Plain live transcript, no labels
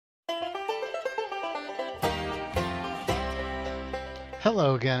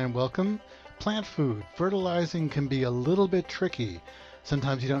Hello again and welcome. Plant food. Fertilizing can be a little bit tricky.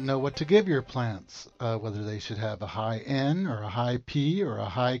 Sometimes you don't know what to give your plants, whether they should have a high N or a high P or a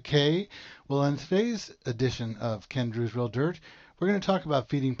high K. Well, in today's edition of Ken Drew's Real Dirt, we're going to talk about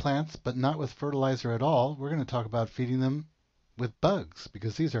feeding plants, but not with fertilizer at all. We're going to talk about feeding them with bugs,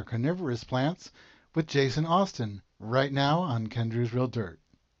 because these are carnivorous plants, with Jason Austin, right now on Ken Drew's Real Dirt.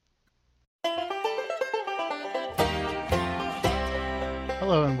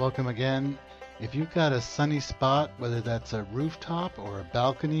 Hello and welcome again. If you've got a sunny spot, whether that's a rooftop or a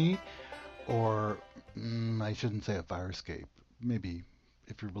balcony, or I shouldn't say a fire escape, maybe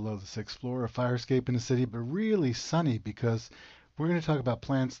if you're below the sixth floor, a fire escape in a city, but really sunny, because we're going to talk about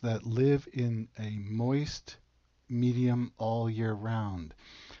plants that live in a moist medium all year round.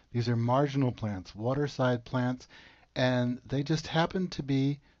 These are marginal plants, waterside plants, and they just happen to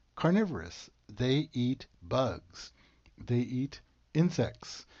be carnivorous. They eat bugs. They eat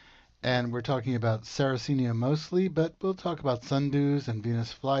insects. And we're talking about Sarracenia mostly, but we'll talk about sundews and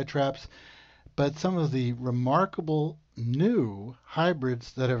Venus flytraps. But some of the remarkable new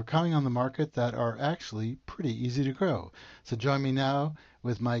hybrids that are coming on the market that are actually pretty easy to grow. So join me now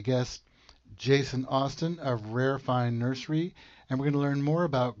with my guest, Jason Austin of Rare Fine Nursery, and we're going to learn more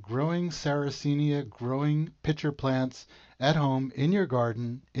about growing Sarracenia, growing pitcher plants at home, in your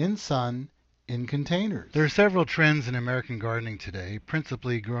garden, in sun, in containers. There are several trends in American gardening today,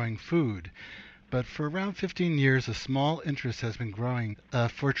 principally growing food. But for around 15 years, a small interest has been growing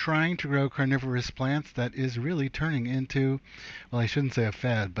for trying to grow carnivorous plants that is really turning into, well, I shouldn't say a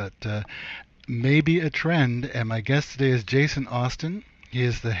fad, but maybe a trend. And my guest today is Jason Austin. He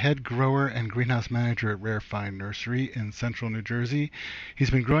is the head grower and greenhouse manager at Rare Fine Nursery in central New Jersey. He's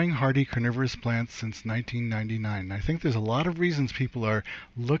been growing hardy carnivorous plants since 1999. And I think there's a lot of reasons people are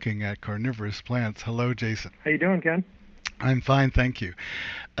looking at carnivorous plants. Hello, Jason. How you doing, Ken? I'm fine, thank you.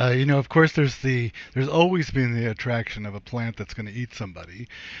 Of course, there's always been the attraction of a plant that's going to eat somebody,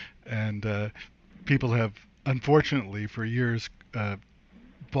 and people have, unfortunately, for years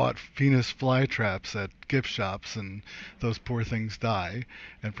bought Venus flytraps at gift shops, and those poor things die.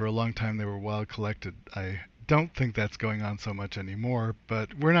 And for a long time, they were wild collected. I don't think that's going on so much anymore,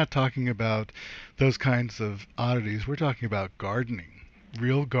 but we're not talking about those kinds of oddities. We're talking about gardening,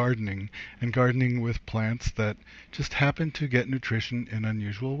 real gardening, and gardening with plants that just happen to get nutrition in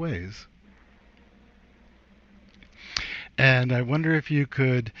unusual ways. And I wonder if you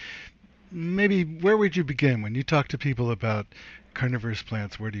could, maybe, where would you begin when you talk to people about carnivorous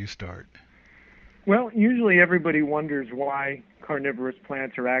plants? Where do you start? Well, usually everybody wonders why carnivorous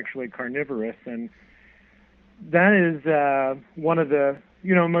plants are actually carnivorous, and that is one of the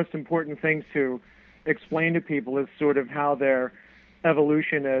most important things to explain to people, is sort of how their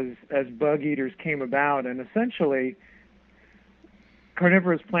evolution as bug eaters came about. And essentially,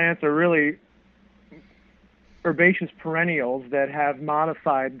 carnivorous plants are really herbaceous perennials that have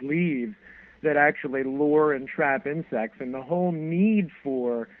modified leaves that actually lure and trap insects. And the whole need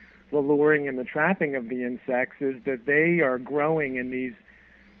for the luring and the trapping of the insects is that they are growing in these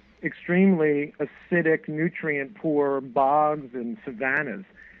extremely acidic, nutrient-poor bogs and savannas.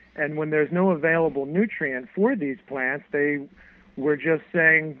 And when there's no available nutrient for these plants, they were just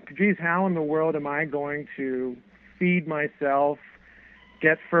saying, geez, how in the world am I going to feed myself,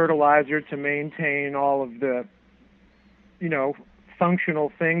 get fertilizer to maintain all of the,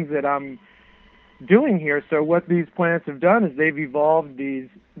 functional things that I'm doing here? So what these plants have done is they've evolved these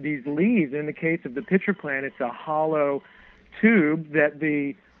leaves. In the case of the pitcher plant, it's a hollow tube that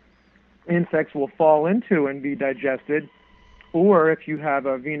the insects will fall into and be digested. Or if you have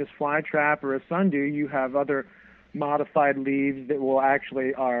a Venus flytrap or a sundew, you have other modified leaves that will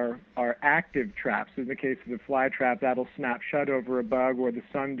actually are active traps. In the case of the flytrap, that'll snap shut over a bug, or the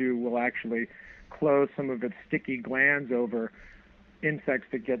sundew will actually close some of its sticky glands over insects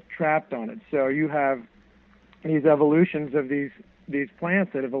that get trapped on it. So you have these evolutions of these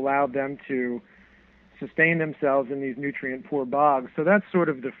plants that have allowed them to sustain themselves in these nutrient-poor bogs. So that's sort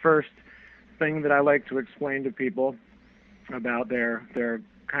of the first thing that I like to explain to people about their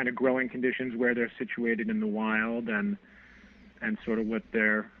kind of growing conditions, where they're situated in the wild, and sort of what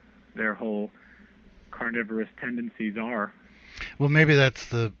their whole carnivorous tendencies are. Well, maybe that's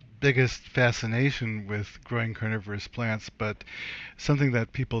the biggest fascination with growing carnivorous plants, but something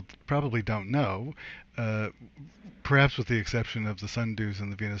that people probably don't know, perhaps with the exception of the sundews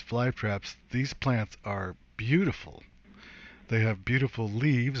and the Venus flytraps, these plants are beautiful. They have beautiful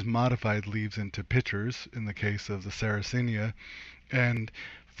leaves, modified leaves into pitchers in the case of the Sarracenia, and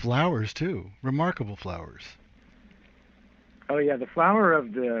flowers too, remarkable flowers. Oh yeah, the flower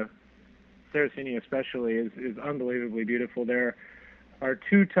of the Sarracenia especially is unbelievably beautiful. They're are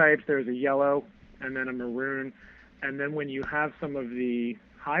two types. There's a yellow and then a maroon. And then when you have some of the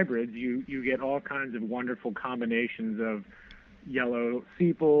hybrids, you get all kinds of wonderful combinations of yellow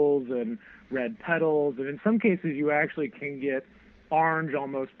sepals and red petals. And in some cases, you actually can get orange,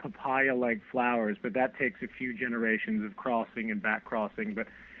 almost papaya-like flowers, but that takes a few generations of crossing and back crossing. But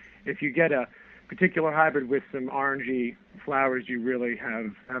if you get a particular hybrid with some orangey flowers, you really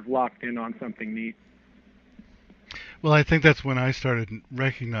have locked in on something neat. Well, I think that's when I started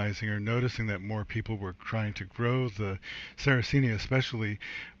recognizing or noticing that more people were trying to grow the Sarracenia, especially,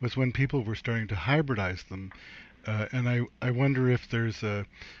 was when people were starting to hybridize them. And I wonder if there's a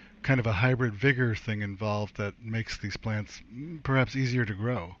kind of a hybrid vigor thing involved that makes these plants perhaps easier to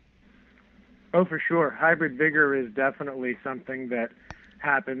grow. Oh, for sure. Hybrid vigor is definitely something that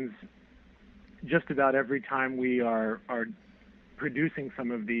happens just about every time we are producing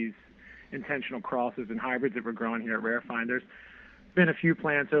some of these intentional crosses and hybrids that we're growing here at Rarefind. There's been a few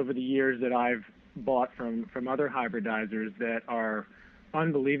plants over the years that I've bought from other hybridizers that are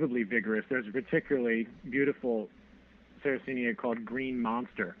unbelievably vigorous. There's a particularly beautiful Sarracenia called Green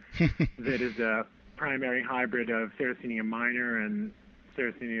Monster that is a primary hybrid of Sarracenia minor and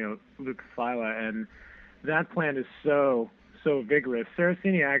Sarracenia leucophylla, and that plant is so vigorous.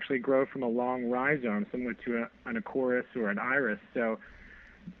 Sarracenia actually grow from a long rhizome, similar to an acorus or an iris. So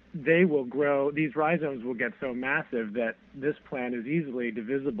they will grow. These rhizomes will get so massive that this plant is easily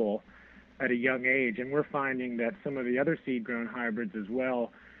divisible at a young age. And we're finding that some of the other seed-grown hybrids as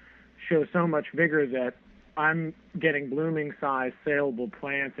well show so much vigor that I'm getting blooming size saleable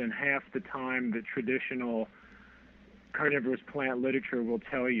plants in half the time that traditional carnivorous plant literature will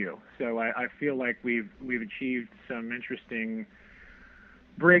tell you. So I feel like we've achieved some interesting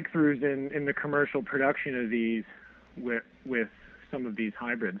breakthroughs in the commercial production of these with some of these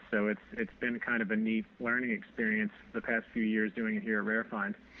hybrids. So it's been kind of a neat learning experience the past few years doing it here at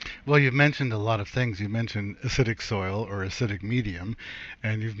Rarefind. Well, you've mentioned a lot of things. You mentioned acidic soil or acidic medium,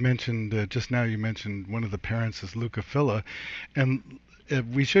 and you've mentioned just now you mentioned one of the parents is leucophylla, and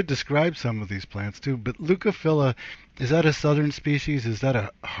we should describe some of these plants too. But leucophylla, is that a southern species? Is that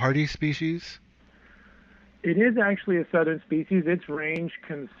a hardy species? It is actually a southern species. Its range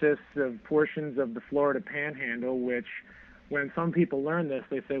consists of portions of the Florida Panhandle, which when some people learn this,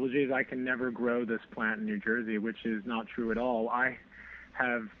 they say, well, geez, I can never grow this plant in New Jersey, which is not true at all. I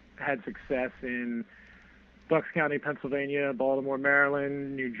have had success in Bucks County, Pennsylvania, Baltimore,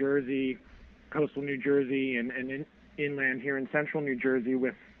 Maryland, New Jersey, coastal New Jersey, and inland here in central New Jersey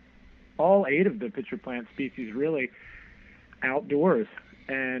with all 8 of the pitcher plant species really outdoors.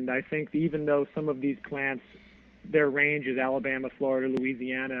 And I think even though some of these plants, their range is Alabama, Florida,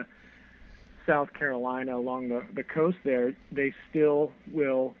 Louisiana, South Carolina, along the coast there, they still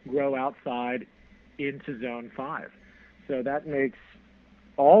will grow outside into Zone 5. So that makes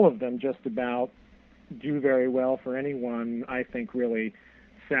all of them just about do very well for anyone, I think, really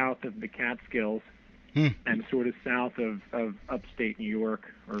south of the Catskills and sort of south of upstate New York,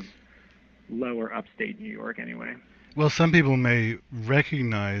 or lower upstate New York anyway. Well, some people may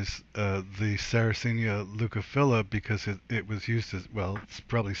recognize the Sarracenia leucophylla because it was used as, well, it's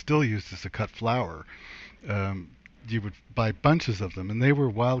probably still used as a cut flower. You would buy bunches of them, and they were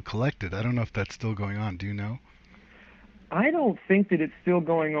wild collected. I don't know if that's still going on. Do you know? I don't think that it's still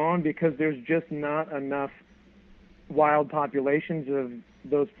going on because there's just not enough wild populations of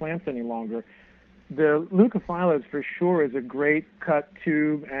those plants any longer. The leucophyllas for sure is a great cut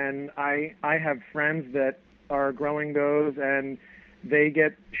tube, and I have friends that are growing those, and they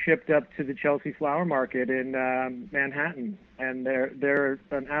get shipped up to the Chelsea Flower Market in Manhattan, and they're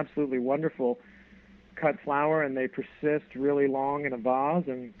an absolutely wonderful cut flower, and they persist really long in a vase.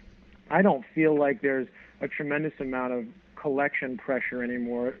 And I don't feel like there's a tremendous amount of collection pressure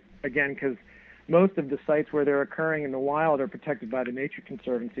anymore, again, because most of the sites where they're occurring in the wild are protected by the Nature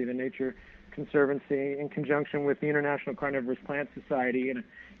Conservancy. The Nature Conservancy, in conjunction with the International Carnivorous Plant Society and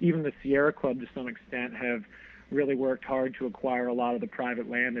even the Sierra Club to some extent, have really worked hard to acquire a lot of the private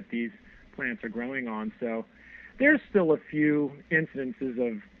land that these plants are growing on. So there's still a few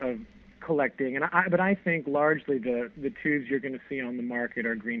incidences of collecting, but I think largely the tubes you're going to see on the market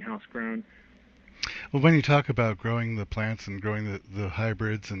are greenhouse grown. Well, when you talk about growing the plants and growing the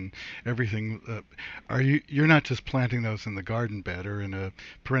hybrids and everything, you're not just planting those in the garden bed or in a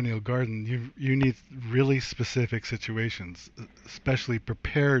perennial garden. You need really specific situations, especially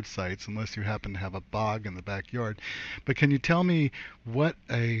prepared sites, unless you happen to have a bog in the backyard. But can you tell me what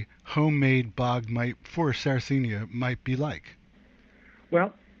a homemade bog for Sarracenia might be like?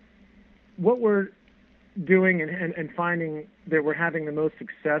 Well, what we're doing and finding that we're having the most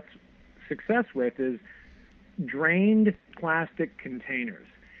success with is drained plastic containers.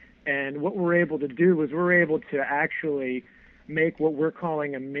 And what we're able to do is we're able to actually make what we're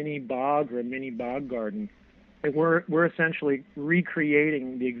calling a mini bog or a mini bog garden. And we're essentially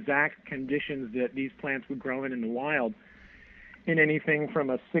recreating the exact conditions that these plants would grow in the wild in anything from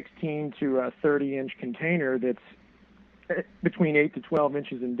a 16 to a 30-inch container that's between 8 to 12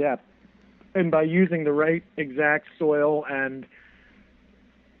 inches in depth. And by using the right exact soil, and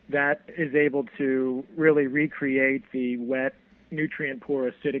that is able to really recreate the wet,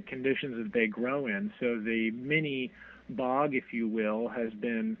 nutrient-poor, acidic conditions that they grow in. So the mini bog, if you will, has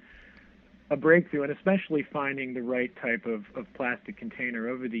been a breakthrough, and especially finding the right type of plastic container.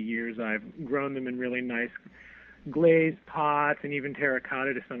 Over the years, I've grown them in really nice glazed pots and even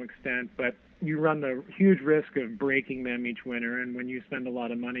terracotta to some extent, but you run the huge risk of breaking them each winter, and when you spend a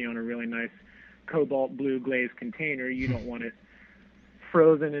lot of money on a really nice cobalt blue glazed container, you don't want it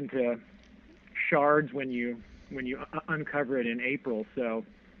frozen into shards when you uncover it in April. So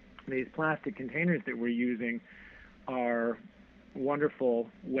these plastic containers that we're using are a wonderful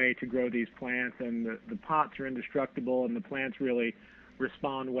way to grow these plants, and the pots are indestructible, and the plants really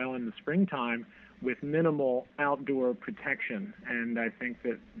respond well in the springtime with minimal outdoor protection. And I think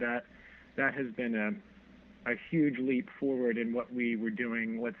that has been a huge leap forward in what we were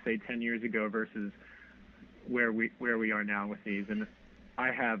doing, let's say 10 years ago, versus where we are now with these. And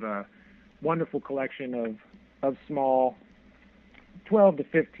I have a wonderful collection of small 12 to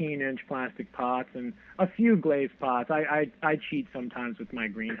 15-inch plastic pots and a few glazed pots. I cheat sometimes with my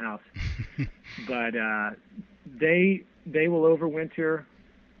greenhouse, but they will overwinter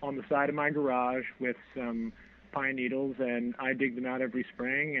on the side of my garage with some pine needles, and I dig them out every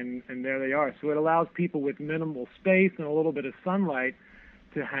spring, and there they are. So it allows people with minimal space and a little bit of sunlight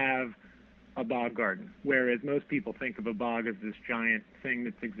to have a bog garden, whereas most people think of a bog as this giant thing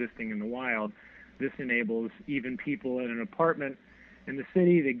that's existing in the wild. This enables even people in an apartment in the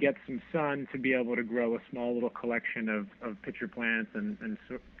city that get some sun to be able to grow a small little collection of pitcher plants and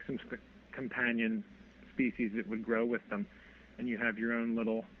some companion species that would grow with them, and you have your own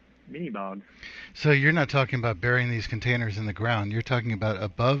little mini bogs. So you're not talking about burying these containers in the ground. You're talking about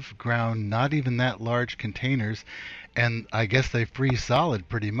above ground, not even that large containers, and I guess they freeze solid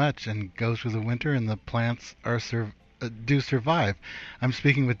pretty much and go through the winter, and the plants do survive. I'm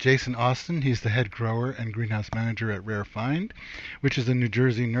speaking with Jason Austin. He's the head grower and greenhouse manager at Rare Find, which is a New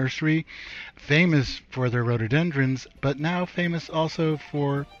Jersey nursery famous for their rhododendrons, but now famous also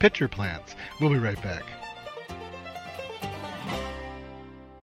for pitcher plants. We'll be right back.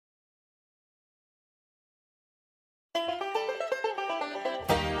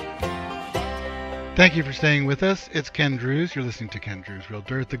 Thank you for staying with us. It's Ken Drews. You're listening to Ken Drews Real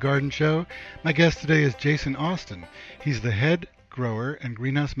Dirt, the garden show. My guest today is Jason Austin. He's the head grower and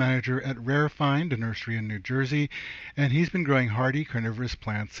greenhouse manager at Rare Find, a nursery in New Jersey, and he's been growing hardy carnivorous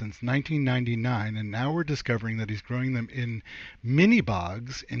plants since 1999, and now we're discovering that he's growing them in mini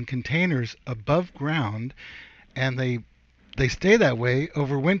bogs in containers above ground, and they stay that way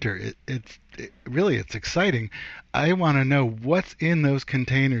over winter. It's exciting. I want to know what's in those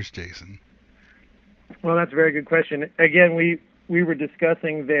containers, Jason. Well, that's a very good question. Again, we were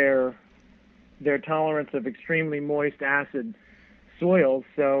discussing their tolerance of extremely moist, acid soils.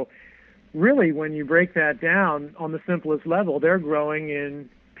 So really, when you break that down on the simplest level, they're growing in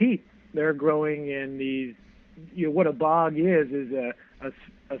peat. They're growing in these, what a bog is a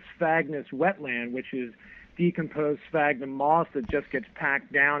sphagnous wetland, which is decomposed sphagnum moss that just gets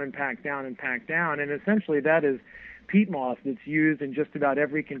packed down and packed down and packed down. And essentially that is peat moss that's used in just about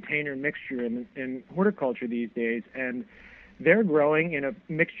every container mixture in horticulture these days, and they're growing in a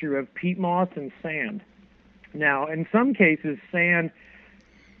mixture of peat moss and sand. Now, in some cases, sand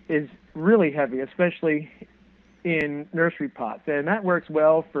is really heavy, especially in nursery pots, and that works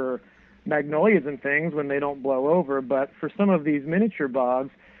well for magnolias and things when they don't blow over, but for some of these miniature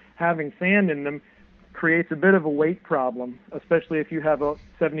bogs, having sand in them creates a bit of a weight problem, especially if you have a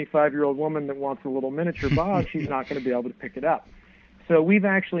 75-year-old woman that wants a little miniature bog. She's not going to be able to pick it up. So we've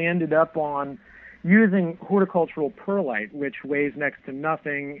actually ended up on using horticultural perlite, which weighs next to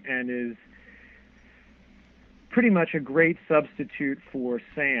nothing and is pretty much a great substitute for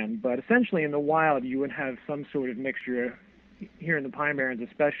sand. But essentially in the wild, you would have some sort of mixture, here in the Pine Barrens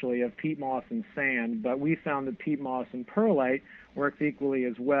especially, of peat moss and sand. But we found that peat moss and perlite works equally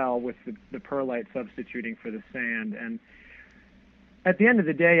as well, with the perlite substituting for the sand. And at the end of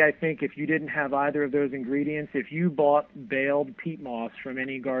the day, I think if you didn't have either of those ingredients, if you bought baled peat moss from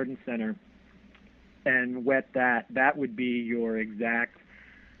any garden center and wet that would be your exact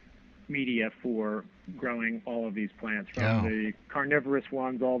media for growing all of these plants, from the carnivorous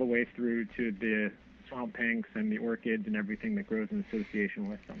ones all the way through to the swamp pinks and the orchids and everything that grows in association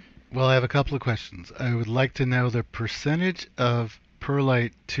with them. Well, I have a couple of questions. I would like to know the percentage of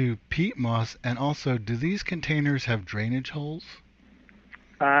perlite to peat moss, and also, do these containers have drainage holes?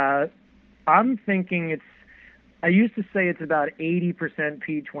 Uh, I'm thinking I used to say it's about 80%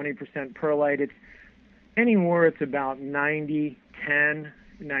 peat, 20% perlite. Anymore, it's about 90-10,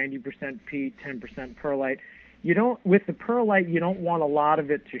 90% peat, 10% perlite. With the perlite, you don't want a lot of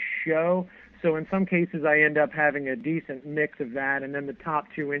it to show. So in some cases, I end up having a decent mix of that, and then the top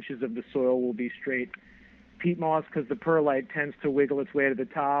 2 inches of the soil will be straight peat moss because the perlite tends to wiggle its way to the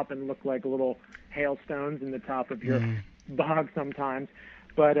top and look like little hailstones in the top of your bog sometimes.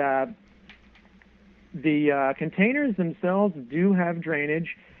 But the containers themselves do have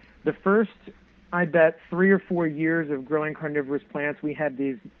drainage. The first, I bet, 3 or 4 years of growing carnivorous plants, we had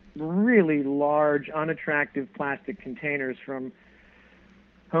these really large, unattractive plastic containers from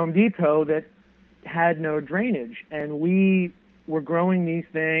Home Depot that had no drainage. And we were growing these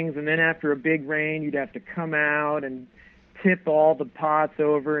things, and then after a big rain, you'd have to come out and tip all the pots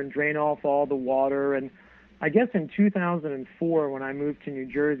over and drain off all the water. And I guess in 2004, when I moved to New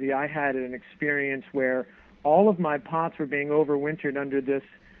Jersey, I had an experience where all of my pots were being overwintered under this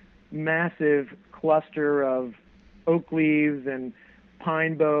massive cluster of oak leaves and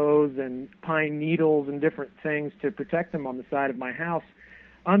pine boughs and pine needles and different things to protect them on the side of my house.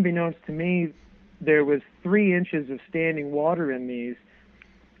 Unbeknownst to me, there was 3 inches of standing water in these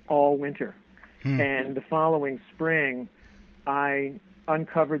all winter. And the following spring, I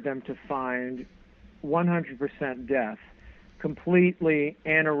uncovered them to find 100% death, completely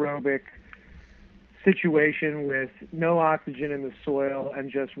anaerobic situation with no oxygen in the soil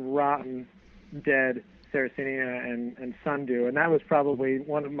and just rotten, dead Sarracenia and sundew. And that was probably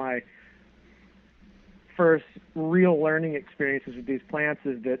one of my first real learning experiences with these plants,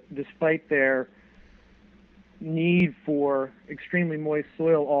 is that despite their need for extremely moist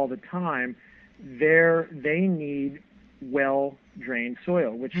soil all the time, they need well-drained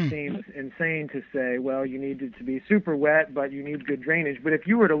soil, which seems insane to say, well, you need it to be super wet, but you need good drainage. But if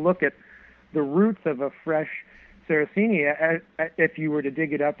you were to look at the roots of a fresh Sarracenia, if you were to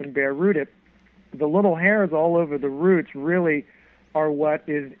dig it up and bare root it, the little hairs all over the roots really are what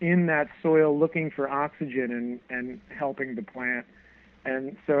is in that soil looking for oxygen and helping the plant.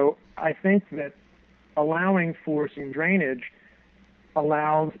 And so I think that allowing for some drainage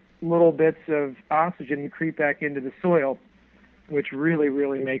allows little bits of oxygen to creep back into the soil, which really,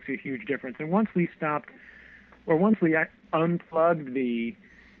 really makes a huge difference. And once we unplugged the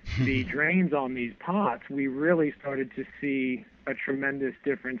drains on these pots, we really started to see a tremendous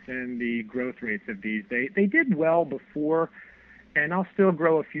difference in the growth rates of these. They did well before, and I'll still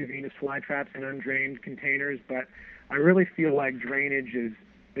grow a few Venus flytraps in undrained containers, but I really feel like drainage is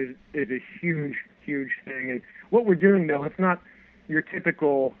a huge, huge thing. And what we're doing, though, it's not your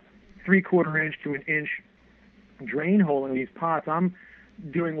typical 3/4 inch to an inch drain hole in these pots. I'm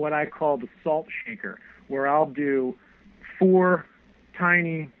doing what I call the salt shaker, where I'll do 4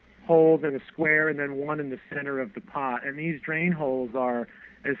 tiny holes in a square and then 1 in the center of the pot. And these drain holes are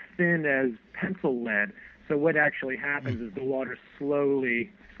as thin as pencil lead. So what actually happens is the water slowly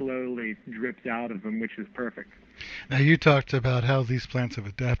drips out of them, which is perfect. Now, you talked about how these plants have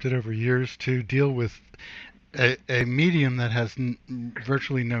adapted over years to deal with a medium that has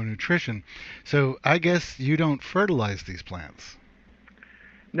virtually no nutrition. So I guess you don't fertilize these plants.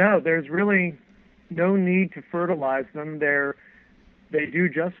 No, there's really no need to fertilize them. They do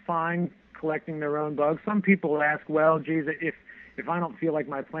just fine collecting their own bugs. Some people ask, well, geez, if I don't feel like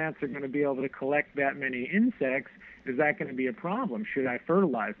my plants are going to be able to collect that many insects, is that going to be a problem? Should I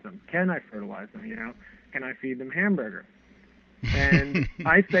fertilize them? Can I fertilize them? Can I feed them hamburger? And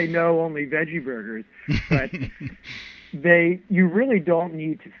I say no, only veggie burgers. But you really don't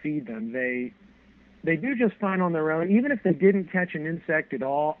need to feed them. They do just fine on their own. Even if they didn't catch an insect at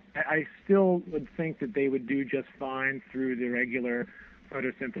all, I still would think that they would do just fine through the regular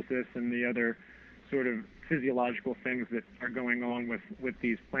photosynthesis and the other sort of physiological things that are going on with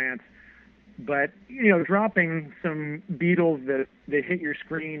these plants. But, dropping some beetles that hit your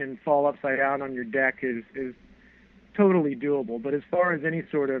screen and fall upside down on your deck is totally doable. But as far as any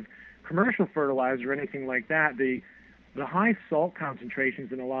sort of commercial fertilizer or anything like that, the high salt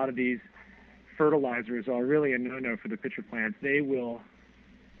concentrations in a lot of these fertilizers are really a no-no for the pitcher plants. They will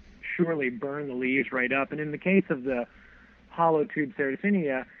surely burn the leaves right up. And in the case of the hollow tube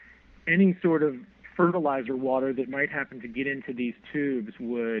Sarracenia, any sort of fertilizer water that might happen to get into these tubes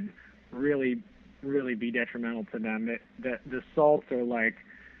would really, really be detrimental to them. The salts are like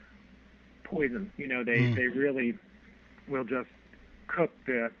poison. They really will just cook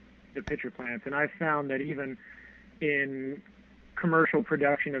the the pitcher plants. And I've found that even in commercial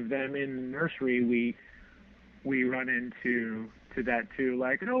production of them in the nursery, we run into that too.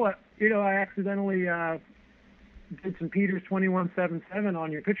 Like, I accidentally did some Peters 2177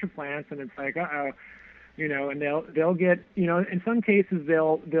 on your pitcher plants, and it's like, and they'll get, in some cases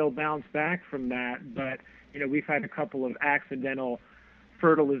they'll bounce back from that, but we've had a couple of accidental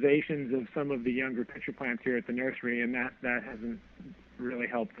fertilizations of some of the younger pitcher plants here at the nursery, and that hasn't really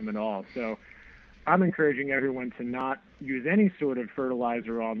helped them at all. So I'm encouraging everyone to not use any sort of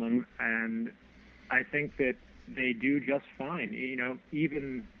fertilizer on them, and I think that they do just fine,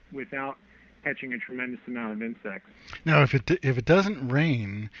 even without catching a tremendous amount of insects. Now, if it doesn't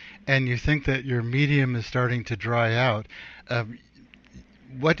rain and you think that your medium is starting to dry out,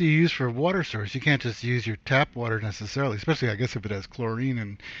 what do you use for a water source? You can't just use your tap water necessarily, especially I guess if it has chlorine.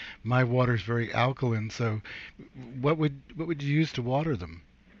 And my water is very alkaline. So, what would you use to water them?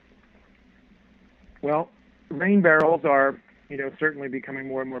 Well, rain barrels are certainly becoming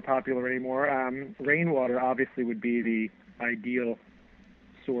more and more popular anymore. Rainwater obviously would be the ideal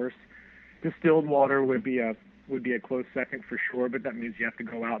source. Distilled water would be a close second for sure, but that means you have to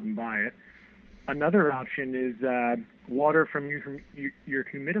go out and buy it. Another option is water from your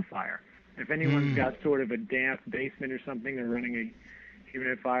humidifier. If anyone's got sort of a damp basement or something, they're running a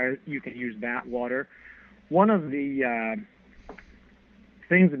humidifier, you can use that water. One of the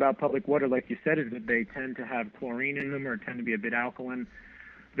things about public water, like you said, is that they tend to have chlorine in them or tend to be a bit alkaline.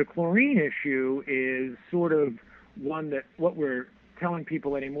 The chlorine issue is sort of one that what we're telling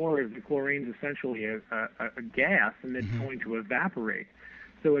people anymore is the chlorine is essentially a gas, and it's going to evaporate.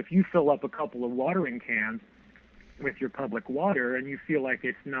 So if you fill up a couple of watering cans with your public water and you feel like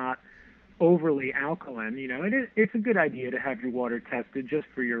it's not overly alkaline, it's a good idea to have your water tested just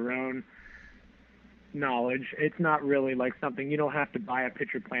for your own knowledge. It's not really like something you don't have to buy a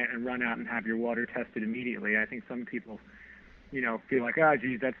pitcher plant and run out and have your water tested immediately. I think some people, feel like,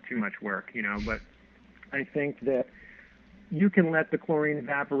 geez, that's too much work, but I think that you can let the chlorine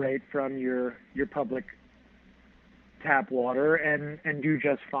evaporate from your public tap water and do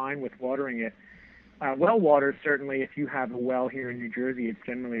just fine with watering it. Well water, certainly, if you have a well here in New Jersey, it's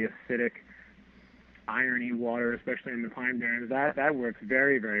generally acidic, irony water, especially in the Pine Barrens. That works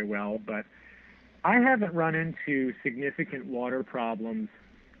very, very well, but I haven't run into significant water problems.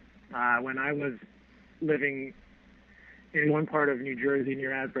 When I was living in one part of New Jersey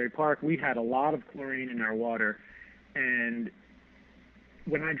near Asbury Park, we had a lot of chlorine in our water, and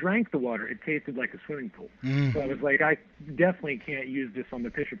when I drank the water, it tasted like a swimming pool. So I was like, I definitely can't use this on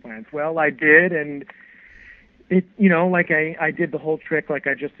the pitcher plants. Well, I did, and it, I did the whole trick like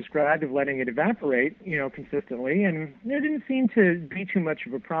I just described of letting it evaporate, consistently, and there didn't seem to be too much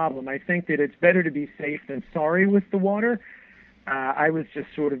of a problem. I think that it's better to be safe than sorry with the water. I was just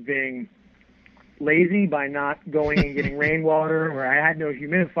sort of being lazy by not going and getting rainwater, or I had no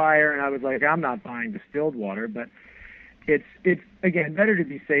humidifier, and I was like, I'm not buying distilled water, but it's again better to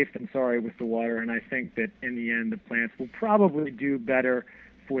be safe than sorry with the water, and I think that in the end the plants will probably do better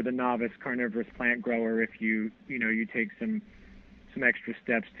for the novice carnivorous plant grower if you take some extra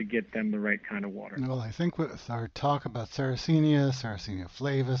steps to get them the right kind of water. Well, I think with our talk about Sarracenia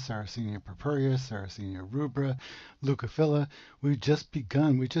flavus, Sarracenia purpureus, Sarracenia rubra, leucophila, we've just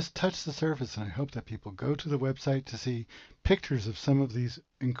begun. We just touched the surface, and I hope that people go to the website to see pictures of some of these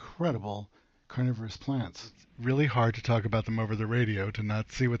incredible carnivorous plants. It's really hard to talk about them over the radio to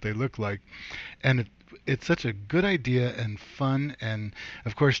not see what they look like, and it's such a good idea and fun, and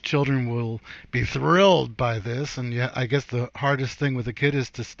of course children will be thrilled by this. And yeah, I guess the hardest thing with a kid is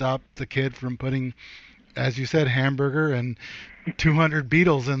to stop the kid from putting, as you said, hamburger and 200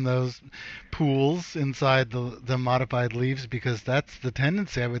 beetles in those pools inside the modified leaves, because that's the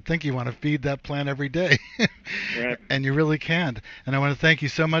tendency. I would think you want to feed that plant every day. Right. And you really can't. And I want to thank you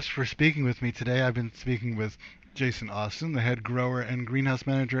so much for speaking with me today. I've been speaking with Jason Austin, the head grower and greenhouse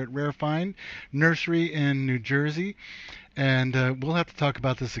manager at Rare Find Nursery in New Jersey. And we'll have to talk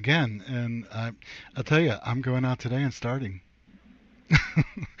about this again. And I'll tell you, I'm going out today and starting.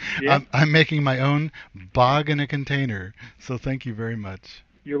 Yeah. I'm making my own bog in a container. So thank you very much.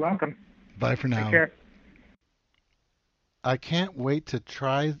 You're welcome. Bye for now. Take care. I can't wait to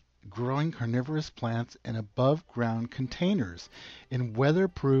try growing carnivorous plants in above ground containers, in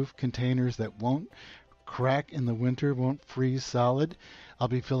weatherproof containers that won't crack in the winter, won't freeze solid. I'll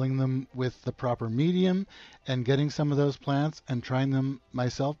be filling them with the proper medium and getting some of those plants and trying them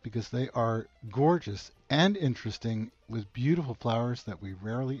myself, because they are gorgeous and interesting with beautiful flowers that we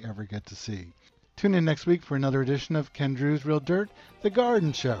rarely ever get to see. Tune in next week for another edition of Ken Drew's Real Dirt, The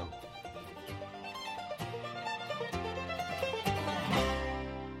Garden Show.